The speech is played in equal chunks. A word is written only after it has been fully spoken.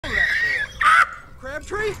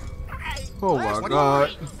Crabtree? Oh my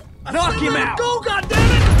God. Knock him out! Go,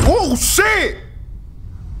 goddammit! Oh shit!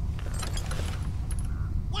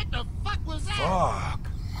 What the fuck was that?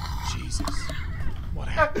 Fuck. Jesus. What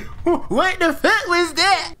happened? What the fuck was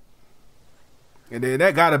that? And then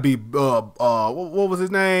that gotta be what was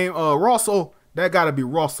his name? Russell. That gotta be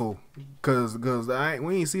Russell. Cause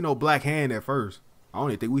we ain't see no black hand at first. I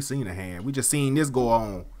don't even think we seen a hand. We just seen this go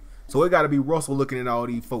on. So it gotta be Russell looking at all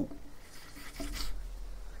these folk.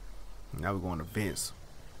 Now we're going to Vince.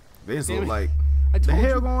 Vince look like, what the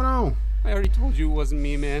hell going on? I already told you it wasn't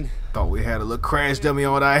me, man. Thought we had a little crash dummy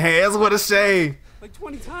on our hands. What a shame. Like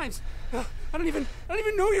 20 times. I don't even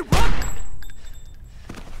know your brother.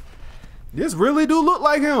 This really do look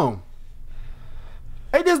like him.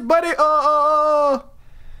 Hey, this buddy,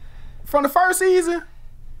 from the first season,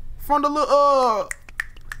 from the little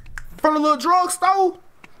drug store,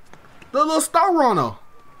 the little store runner.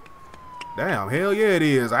 Damn, hell yeah it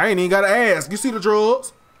is. I ain't even gotta ask. You see the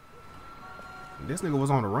drugs? This nigga was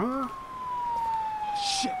on the run.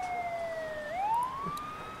 Shit.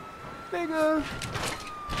 Nigga.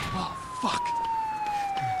 Oh, fuck.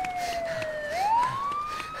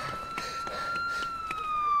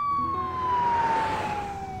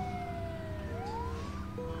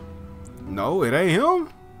 No, it ain't him.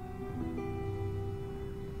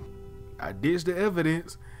 I ditched the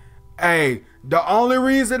evidence. Hey, the only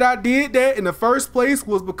reason I did that in the first place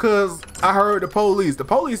was because I heard the police. The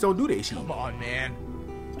police don't do that shit. Come on, man.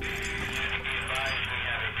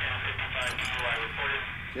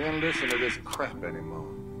 Can't listen to this crap anymore.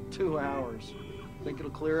 2 hours. Think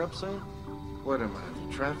it'll clear up soon? What am I,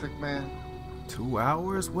 the traffic man? 2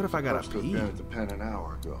 hours? What if I gotta Supposed to pee? have been at the pen an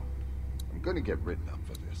hour ago. I'm gonna get written up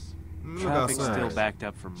for this. Traffic's still backed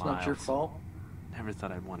up for It's miles. not your fault. Never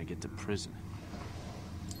thought I'd want to get to prison.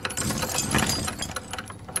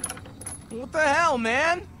 What the hell,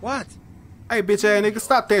 man? What? Hey, bitch ass nigga,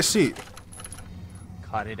 stop that shit.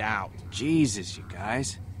 Cut it out. Jesus, you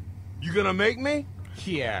guys. You gonna make me?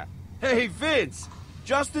 Yeah. Hey, Vince.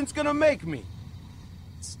 Justin's gonna make me.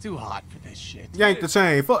 It's too hot for this shit. Yank the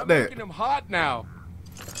chain. Fuck that. Making him hot now.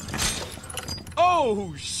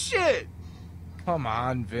 Oh, shit. Come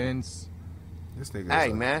on, Vince. This nigga.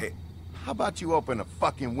 Hey, man. How about you open a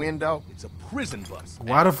fucking window? It's a prison bus.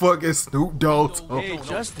 Why the fuck is Snoop Dogg talking? Hey,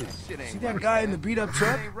 Justin. See that guy in the beat-up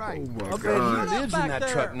truck? Right. Oh my I bet God. he lives in that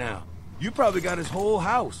truck now. You probably got his whole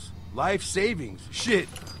house. Life savings. Shit.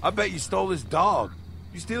 I bet you stole his dog.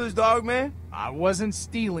 You steal his dog, man? I wasn't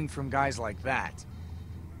stealing from guys like that.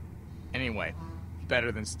 Anyway,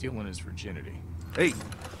 better than stealing his virginity. Hey,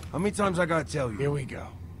 how many times I gotta tell you? Here we go.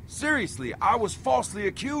 Seriously, I was falsely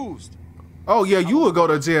accused. Oh yeah, you would go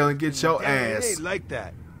to jail and get your Damn, it ass. ain't like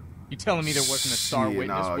that. You telling me there wasn't a star Shit,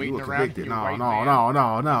 witness no, you waiting were around convicted. in your No, white no,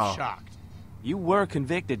 van? no. I'm shocked. You were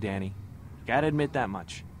convicted, Danny. Gotta admit that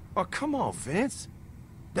much. Oh, come on, Vince.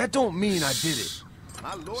 That don't mean I did it.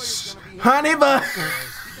 My lawyer's gonna be Honey bun.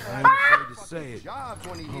 I ain't afraid to say it. jobs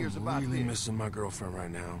when he hears I'm about really this. missing my girlfriend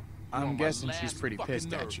right now. I'm guessing she's pretty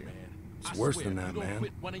pissed at you. It's worse than that, man.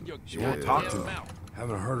 She Yeah. won't talk to me.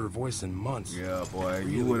 Haven't heard her voice in months. Yeah, boy,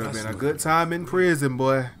 Really you would have been messing a with good time in prison,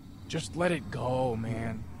 boy. Just let it go,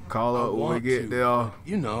 man. Call I her when we want get to. there.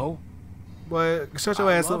 You know. Boy, shut your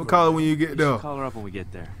I ass up love and her. call her when you get You there. should call her up when we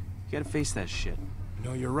get there. You gotta face that shit.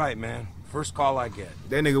 No, you're right, man. First call I get.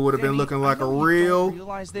 That nigga would have been looking like a real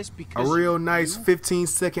nice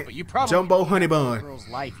 15-second But you probably jumbo honey a bun. girl's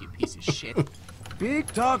life, you piece of shit. Big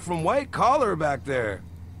talk from white collar back there.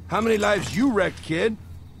 How many lives you wrecked, kid?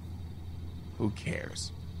 Who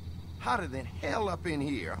cares? Hotter than hell up in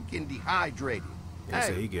here. I'm getting dehydrated. They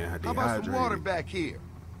say he getting how about some water dehydrated. back here?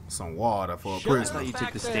 Some water for a I prison. thought you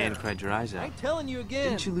took the stand and cried your eyes out. I'm telling you again.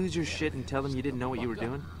 Didn't you lose your shit and tell them you didn't know what you were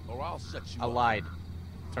doing? I lied.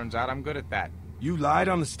 Turns out I'm good at that. You lied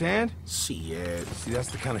on the stand? Shit. See,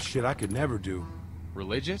 that's the kind of shit I could never do.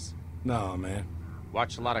 Religious? Nah, man.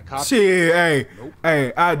 Watch a lot of cops. Shit, hey,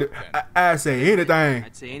 I say anything.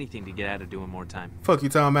 I'd say anything to get out of doing more time. Fuck you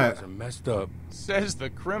talking Guys about. are messed up. Says the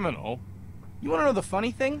criminal. You want to know the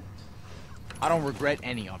funny thing? I don't regret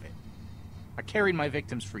any of it. I carried my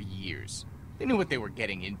victims for years. They knew what they were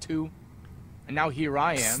getting into. And now here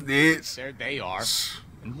I am. Snitch. There they are.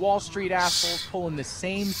 And Wall Street assholes pulling the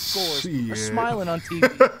same scores are Shit. smiling on TV.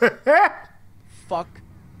 Fuck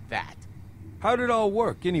that. How'd it all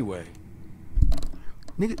work, anyway?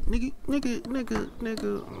 Nigga,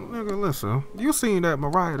 listen. You seen that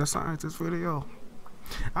Mariah the Scientist video?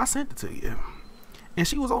 I sent it to you. And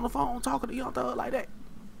she was on the phone talking to Young Thug like that.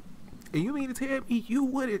 And you mean to tell me you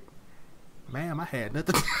wouldn't? Ma'am, I had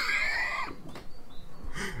nothing.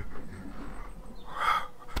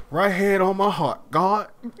 right hand on my heart. God,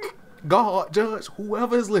 judge,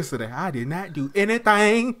 whoever is listening, I did not do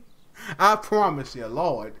anything. I promise you,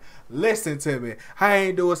 Lord. Listen to me. I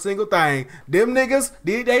ain't do a single thing. Them niggas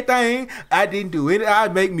did their thing. I didn't do it. I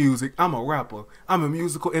make music. I'm a rapper. I'm a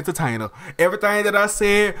musical entertainer. Everything that I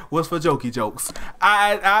said was for jokey jokes.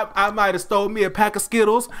 I might have stole me a pack of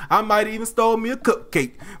Skittles. I might even stole me a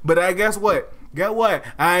cupcake. But guess what? Guess what?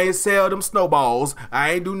 I ain't sell them snowballs.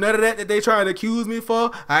 I ain't do none of that they trying to accuse me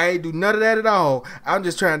for. I ain't do none of that at all. I'm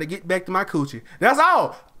just trying to get back to my coochie. That's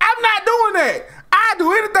all. I'm not doing that. I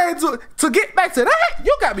do anything to get back to that.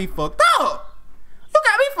 You got me fucked up. You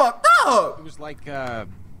got me fucked up. It was like a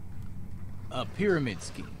pyramid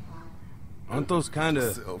scheme. Aren't those kind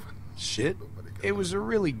of shit? It was a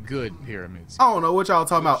really good pyramid scheme. I don't know what y'all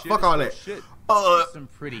talking about. Fuck all that. Shit. Some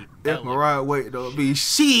pretty That's my right way to be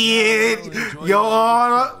shit. Your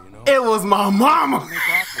Honor, it was my mama.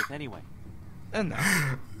 Anyway. And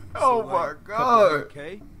that, Oh my God.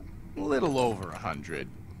 Okay. a little over 100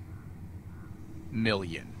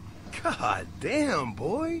 million. God damn,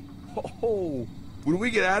 boy. Oh, when we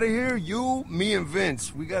get out of here, you, me, and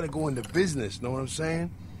Vince, we gotta go into business. Know what I'm saying?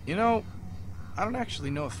 You know, I don't actually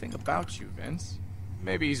know a thing about you, Vince.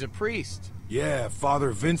 Maybe he's a priest. Yeah,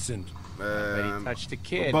 Father Vincent. But he touched a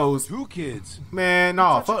kid. Both. 2 kids. Man, no,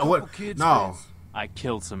 Touch a fuck couple what? kids, No. Vince. I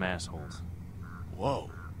killed some assholes.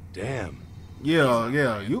 Whoa. Damn. Yeah.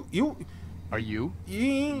 You. Are you?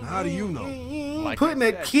 How do you know? Like Putting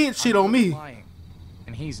I that said, kid shit I'm on me. lying.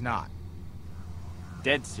 And he's not.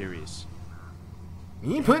 Dead serious.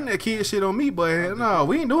 You ain't putting that kid shit on me, but no,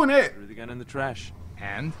 we ain't doing that. Threw the gun in the trash.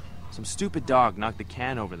 And? Some stupid dog knocked the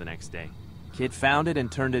can over the next day. Kid found it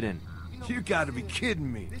and turned it in. You gotta be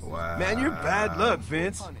kidding me. Wow. Man, you're bad luck,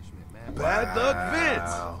 Vince. Bad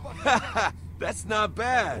luck, Vince. That's not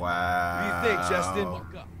bad. Wow. What do you think, Justin?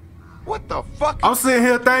 What the fuck? I'm sitting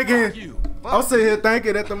here thinking. You. I'm sitting here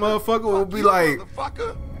thinking that the motherfucker will be like,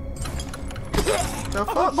 Motherfucker. the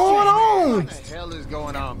fuck going on? What the hell is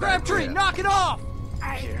going on back Crabtree, there? knock it off!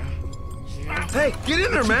 Hey, get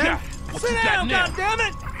in there, man. Sit down,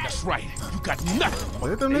 goddammit! That's right. You got nothing.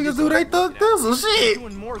 Let them niggas do they thug thistle shit.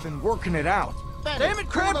 Doing more than working it out. Damn it,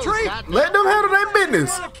 Crabtree! Let them handle their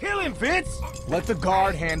business. Gotta kill him, Vince. Let the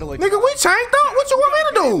guard handle it. Nigga, we changed up. What you want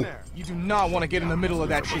me to do? You do not want to get in the middle of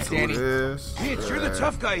that shit, Danny. Yes. Vince, you're the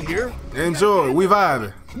tough guy here. Enjoy. We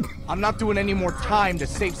vibing. I'm not doing any more time to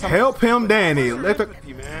save some. Help him, Danny. Let the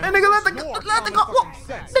Man. nigga let the go.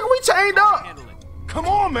 Nigga, we chained up. Come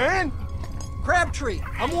on, man. Crabtree,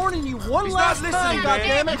 I'm warning you one He's last not time, listening,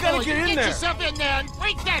 man. goddammit! You gotta get in Get there. yourself in there and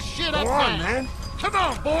wake that shit up Come on, now. man. Come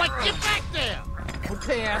on, boy, get back there.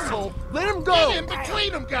 Okay, asshole, let him Get go! in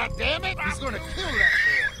between them, goddammit. He's gonna kill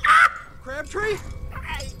that Crabtree,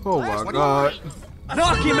 Oh my God.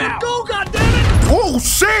 Knock him let him out! go, goddammit! Oh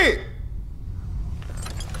shit. boy.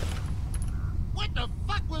 What the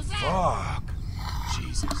fuck was that? Fuck.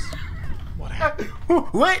 Jesus. What happened?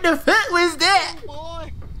 What the fuck was that?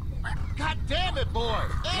 Boy. God damn it, boy.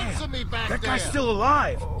 Answer me back That there. guy's still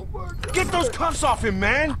alive. Get those cuffs off him,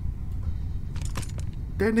 man.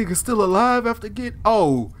 That nigga still alive after get.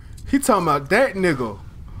 Oh, he talking about that nigga.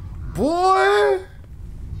 Boy.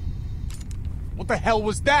 What the hell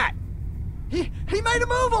was that? He made a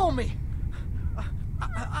move on me!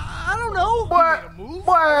 I don't know! Boy. Move?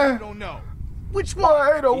 Boy. I don't know. Which one?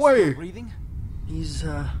 Boy, ain't no way. Breathing? He's,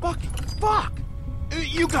 Fuck.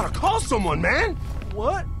 You gotta call someone, man.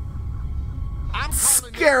 what? I'm calling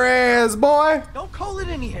Scary ass boy. Don't call it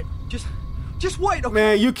any hit. Just wait, okay?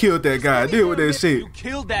 Man, you killed that guy. Deal with that shit. You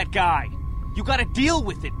killed that guy. You gotta deal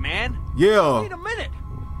with it, man. Yeah. Wait a minute!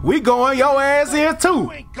 We going your ass here You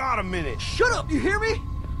too. ain't got a minute. Shut up, you hear me?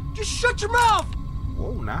 Just shut your mouth!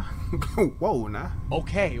 Whoa now. Whoa now.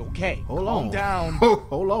 Okay. Hold Calm on. down.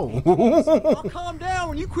 Hold on. I'll calm down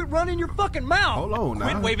when you quit running your fucking mouth! Hold on now.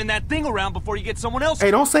 Quit waving that thing around before you get someone else.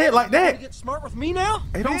 Hey, don't say it like You that. get smart with me now?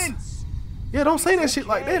 Hey, don't. Vince, Yeah, don't say that shit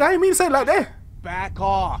like that. I ain't mean to say it like that. back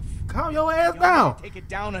off. Calm your ass Y'all down. gotta take it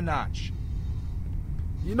down a notch.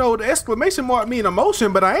 You know, the exclamation mark mean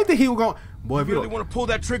emotion, but I ain't think he was going. Boy, if You you really don't want to pull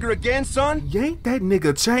that trigger again, son? yank that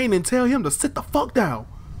nigga chain and tell him to sit the fuck down.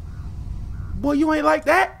 Boy, you ain't like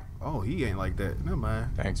that? Oh, he ain't like that. Never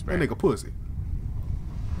mind. Thanks, That man. nigga pussy.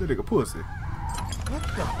 That nigga pussy.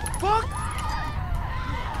 Fuck.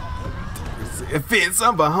 Vince,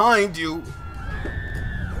 I'm behind you.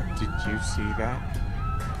 Did you see that?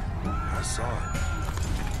 I saw it.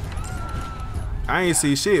 I ain't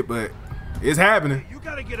see shit, but it's happening. You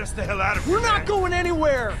gotta get us the hell out of here. We're not man. going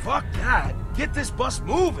anywhere! Fuck that. Get this bus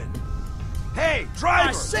moving. Hey, driver.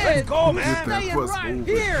 I said let's go, we're man. That staying bus right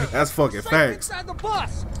moving. here! That's fucking Safe facts. inside the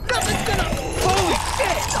bus! Nothing's gonna... Holy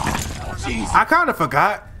shit! I kind of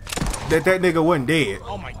forgot that nigga wasn't dead.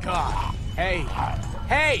 Oh my god. Hey.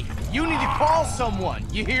 Hey, you need to call someone.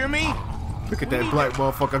 You hear me? Look at that black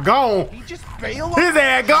motherfucker gone. He just bailed. His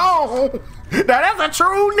ass gone. Now that's a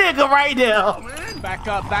true nigga right there. Back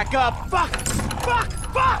up, back up. Fuck, fuck,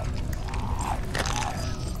 fuck.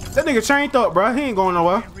 That nigga chained up, bro. He ain't going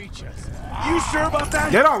nowhere. Reach us. You sure about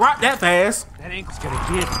that? They don't rock that fast. That ankle's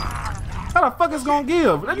gonna give. How the fuck is gonna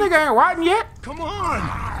give? That nigga ain't rotting yet. Come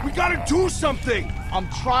on. We gotta do something. I'm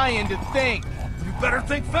trying to think. You better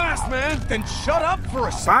think fast, man. Then shut up for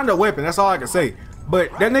a second. Find a weapon. That's all I can say.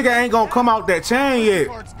 But that nigga ain't gonna come out that chain yet.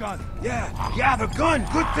 Gun. Yeah, the gun.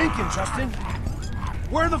 Good thinking, Justin.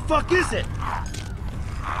 Where the fuck is it?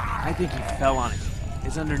 I think he fell on it.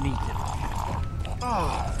 It's underneath him.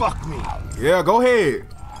 Oh, fuck me. Yeah, go ahead.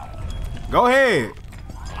 Go ahead.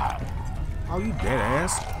 Oh, you dead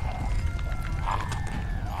ass.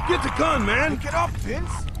 Get the gun, man. Get up, Vince.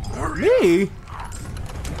 Me?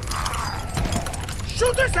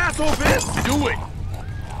 Shoot this asshole, Vince. Do it.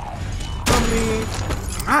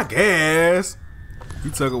 I guess. You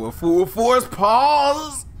took it with full force.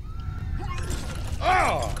 Pause.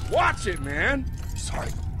 Oh, watch it, man.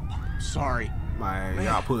 Sorry. Man,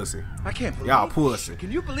 y'all pussy. I can't believe Y'all pussy.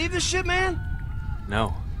 Can you believe this shit, man?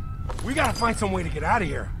 No. We gotta find some way to get out of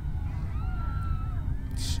here.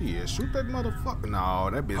 Shit, shoot that motherfucker. No,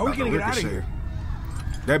 that bitch How we about to gonna get out of ricochet. here?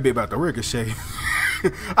 That bitch about to ricochet.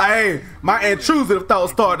 Hey, my intrusive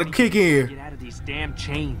thoughts started to kick in. Get out of these damn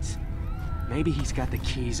chains. Maybe he's got the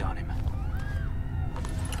keys on him.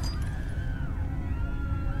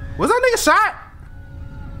 Was that nigga shot?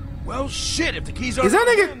 Well, shit, if the keys are Is that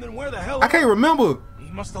nigga- him, then where the hell I can't remember. He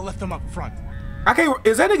must have left them up front. I can't.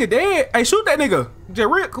 Is that nigga dead? Hey, shoot that nigga.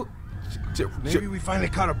 Maybe we finally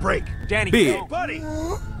caught a break. Danny, Big. go. Buddy!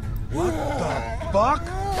 What the fuck?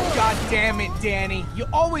 God damn it, Danny. You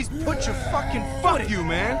always put your fucking foot Fuck you,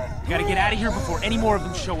 man. You gotta get out of here before any more of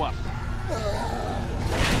them show up.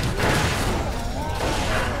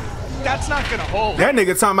 That's not gonna hold. That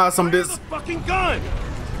nigga talking about some Where's this. the fucking gun?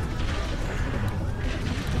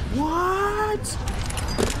 What?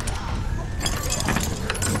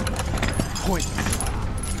 Point.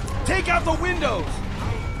 Take out the windows.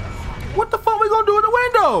 What the fuck we gonna do in the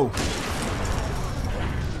window?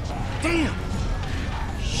 Damn.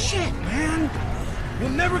 Shit, man. We'll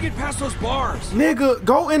never get past those bars. Nigga,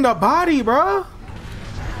 go in the body, bruh.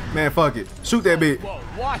 Man, fuck it. Shoot that bitch. Whoa,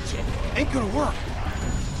 watch it. Ain't gonna work.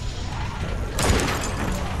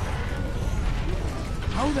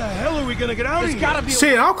 How the hell are we gonna get out of There's here? gotta be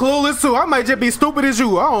Shit, I'm clueless too. I might just be stupid as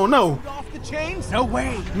you. I don't know. off the chains. No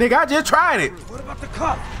way. Nigga, I just tried it. What about the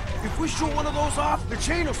cup? If we shoot one of those off, the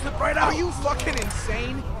chain will slip right out. Are you fucking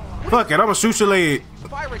insane? Fuck it, I'ma shoot your leg.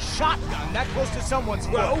 Fire a shotgun that close to someone's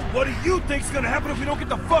Well, foot. what do you think's gonna happen if we don't get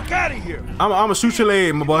the fuck out of here? I'ma shoot your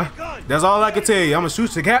leg, my boy. That's all I can tell you. I'ma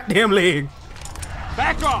shoot your goddamn leg.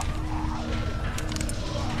 Back off!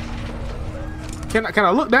 Can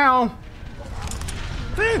I look down?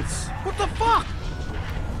 Vince, what the fuck?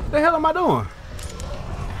 The hell am I doing?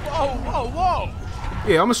 Whoa, whoa, whoa.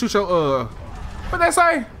 Yeah, I'ma shoot your what they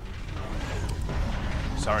say?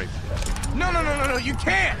 Sorry. No, you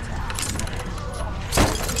can't.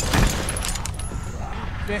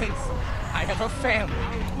 Vince, I have a family.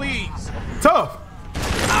 Please. Tough.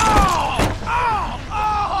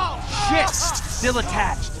 Shit. Still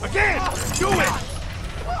attached. Again! Do it!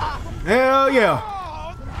 Hell yeah.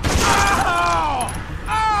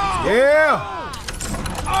 Yeah.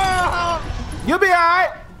 You'll be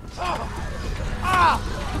alright.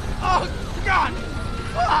 God.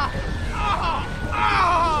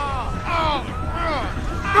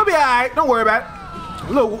 You'll be alright. Don't worry about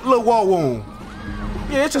it. Little wall wound.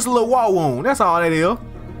 Yeah, it's just a little wall wound. That's all that is.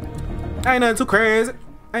 Ain't nothing too crazy.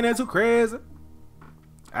 Ain't nothing too crazy.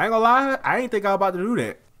 I ain't gonna lie. I ain't think I was about to do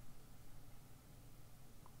that.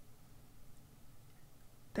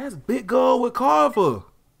 That's Big Girl with Carver.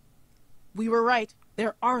 We were right.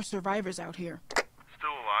 There are survivors out here. Still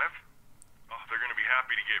alive? Oh, they're gonna be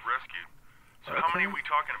happy to get rescued. So how many are we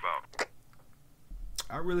talking about?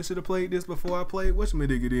 I really should have played this before I played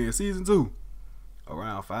whatchamadiggit in season 2.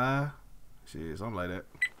 Around 5. Shit, something like that.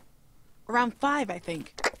 Around 5, I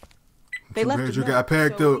think. They Too left bad a you note, got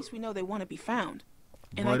packed so up. at least we know they want to be found.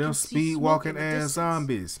 And Boy, I them can see speed smoke walking in the ass distance.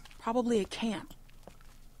 zombies. Probably a camp.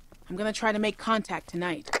 I'm gonna try to make contact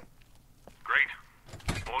tonight. Great.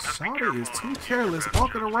 Well, just be Shawty careful is on too those careless steps,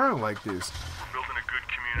 walking too. around like this. We're building a good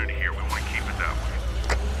community here. We want to keep it that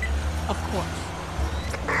way. Of course.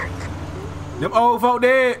 Them old folk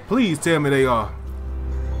dead? Please tell me they are.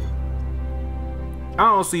 I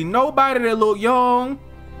don't see nobody that look young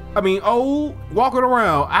old, walking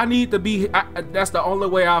around. I need to be. That's the only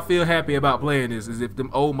way I feel happy about playing this is if them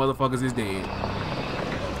old motherfuckers is dead.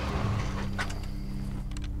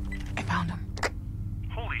 I found him.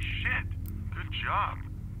 Holy shit. Good job.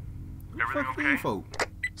 Everything okay? Folk?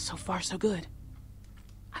 So far, so good.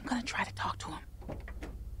 I'm gonna try to talk to him.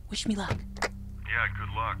 Wish me luck. Yeah, good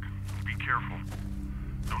luck. Be careful.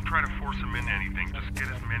 Don't try to force them into anything. Just get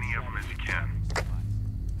as many of them as you can.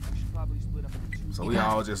 So we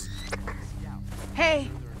all just. Hey,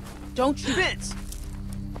 don't you? Vince,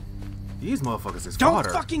 These motherfuckers is don't fodder.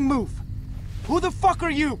 fucking move. Who the fuck are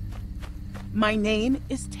you? My name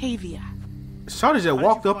is Tavia. Shawty just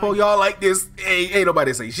walked up on y'all like this. Hey, ain't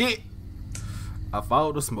nobody say shit. I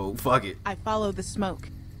followed the smoke. Fuck it. I follow the smoke.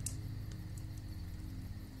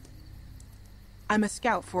 I'm a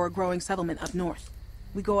scout for a growing settlement up north.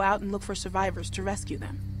 We go out and look for survivors to rescue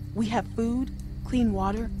them. We have food, clean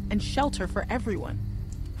water, and shelter for everyone.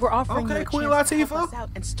 We're offering you a Queen chance to help Latifah. us out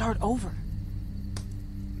and start over.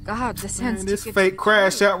 God, this sounds Man, too this good fake to be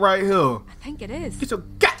crash true. out right here. I think it is. Get your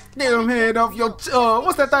goddamn hand off your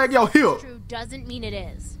what's that thing? Your hip. True doesn't mean it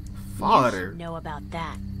is. You Father. should know about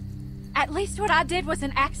that. At least what I did was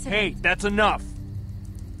an accident. Hey, that's enough!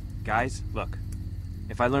 Guys, look.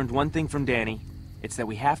 If I learned one thing from Danny, it's that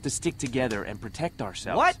we have to stick together and protect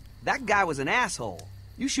ourselves. What? That guy was an asshole.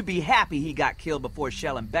 You should be happy he got killed before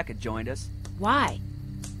Shell and Becca joined us. Why?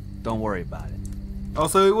 Don't worry about it. Oh,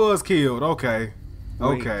 so he was killed. Okay.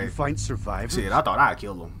 Wait, Okay. you find survivors? Shit, I thought I'd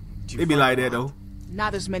kill him. It'd be like that though.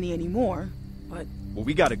 Not as many anymore, but Well,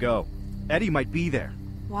 we gotta go. Eddie might be there.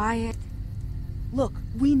 Wyatt. look,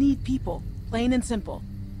 we need people, plain and simple.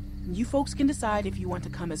 You folks can decide if you want to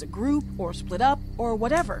come as a group or split up or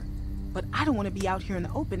whatever. But I don't want to be out here in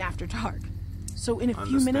the open after dark. So in a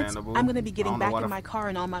few minutes, Understandable. I'm going to be I getting don't know back why in the- my car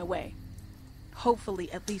and on my way.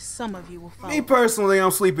 Hopefully, at least some of you will follow. Me personally, I'm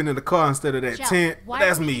sleeping in the car instead of that Shell, tent. why But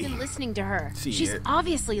that's are we me. even listening to her? Shit. She's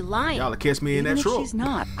obviously lying. Y'all will catch me in Even that if truck. she's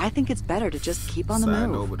not, I think it's better to just keep on the Side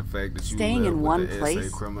move. note with the fact that you Staying live in with one the place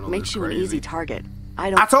SA criminal makes is you an crazy. easy target.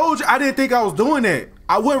 I told you I didn't think I was doing that.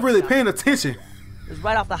 I wasn't really paying attention. It was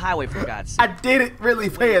right off the highway, for God's sake. I didn't really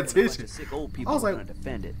pay attention. Sick old people I was like, gonna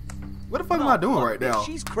defend it. what the fuck am I doing right now?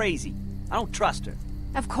 She's crazy. I don't trust her.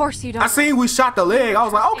 Of course you don't. I seen we shot the leg. I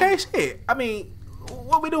was like, okay, shit. I mean,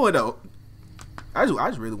 what we doing though? I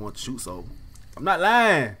just really want to shoot, so I'm not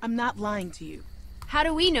lying. I'm not lying to you. How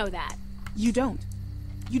do we know that? You don't.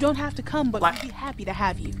 You don't have to come, but Like- we'd be happy to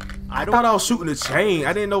have you. I thought I was shooting the chain.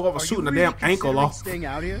 I didn't know I was shooting the damn ankle off. Staying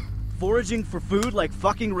out here, foraging for food like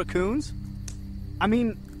fucking raccoons. I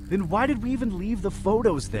mean, then why did we even leave the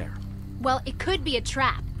photos there? Well, it could be a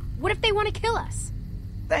trap. What if they want to kill us?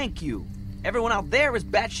 Thank you. Everyone out there is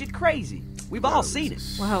batshit crazy. We've all seen it.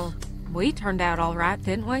 Well, we turned out all right,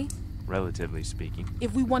 didn't we? Relatively speaking.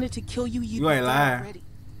 If we wanted to kill you, You ain't lying. already.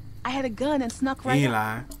 I had a gun and snuck You right ain't up.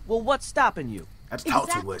 lying. Well, what's stopping you? I just talk too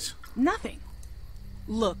Exactly. much. Nothing.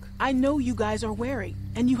 Look, I know you guys are wary,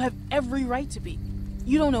 and you have every right to be.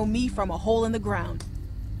 You don't know me from a hole in the ground.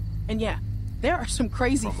 And yeah, there are some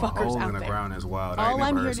crazy From a fuckers hole out in the there. ground is wild. I ain't All never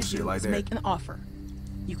I'm heard here some to shit do like is that. make an offer.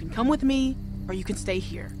 You can come with me, or you can stay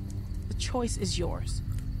here. The choice is yours.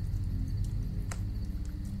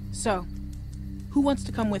 So, who wants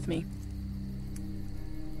to come with me?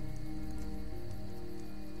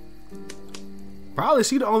 Probably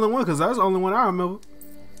she the only one, because that's the only one I remember.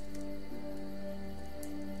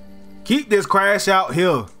 Keep this crash out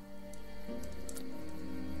here.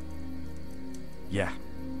 Yeah,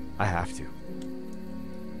 I have to.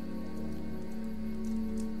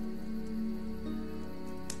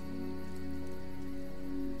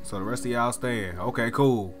 So the rest of y'all staying. Okay,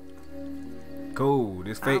 cool. Cool.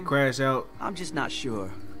 This fake crash out. I'm just not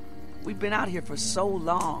sure. We've been out here for so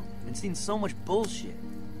long and seen so much bullshit.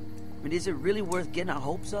 I mean, is it really worth getting our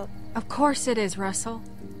hopes up? Of course it is, Russell.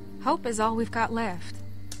 Hope is all we've got left.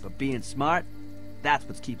 But being smart, that's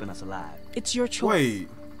what's keeping us alive. It's your choice. Wait.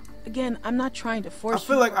 Again, I'm not trying to I force you.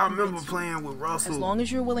 feel like or I remember convince you. playing with Russell. As long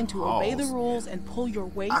as you're willing to obey the Pause. rules and pull your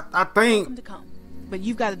weight, I think. welcome to come. But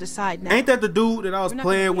you've got to decide now. Ain't that the dude that I was We're not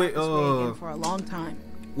playing gonna be with out this way again for a long time.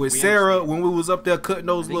 with We Sarah understand. when we was up there cutting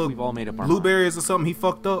those think we've all made up little our blueberries or something? He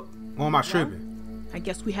fucked up. Or am I tripping? I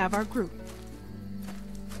guess we have our group.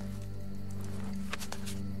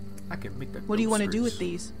 I can make that. What do you want to do with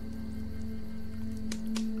these? these?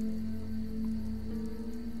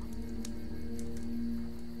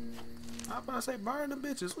 I was about to say burn them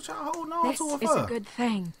bitches. What y'all holding on This to it is for? a good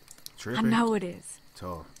thing. I Tripping. know it is.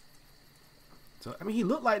 Tough. So I mean, he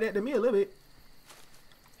looked like that to me a little bit.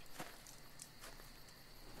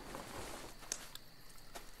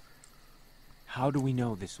 How do we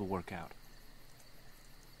know this will work out?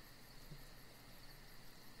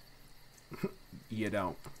 You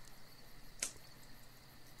don't.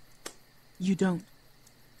 You don't.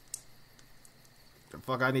 The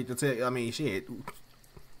fuck I need to tell you? I mean, shit.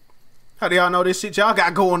 How do y'all know this shit y'all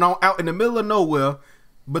got going on out in the middle of nowhere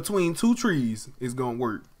between two trees is gonna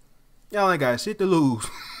work? Y'all ain't got shit to lose.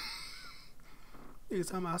 Niggas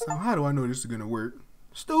talking about something. How do I know this is gonna work?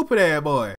 Stupid ass boy.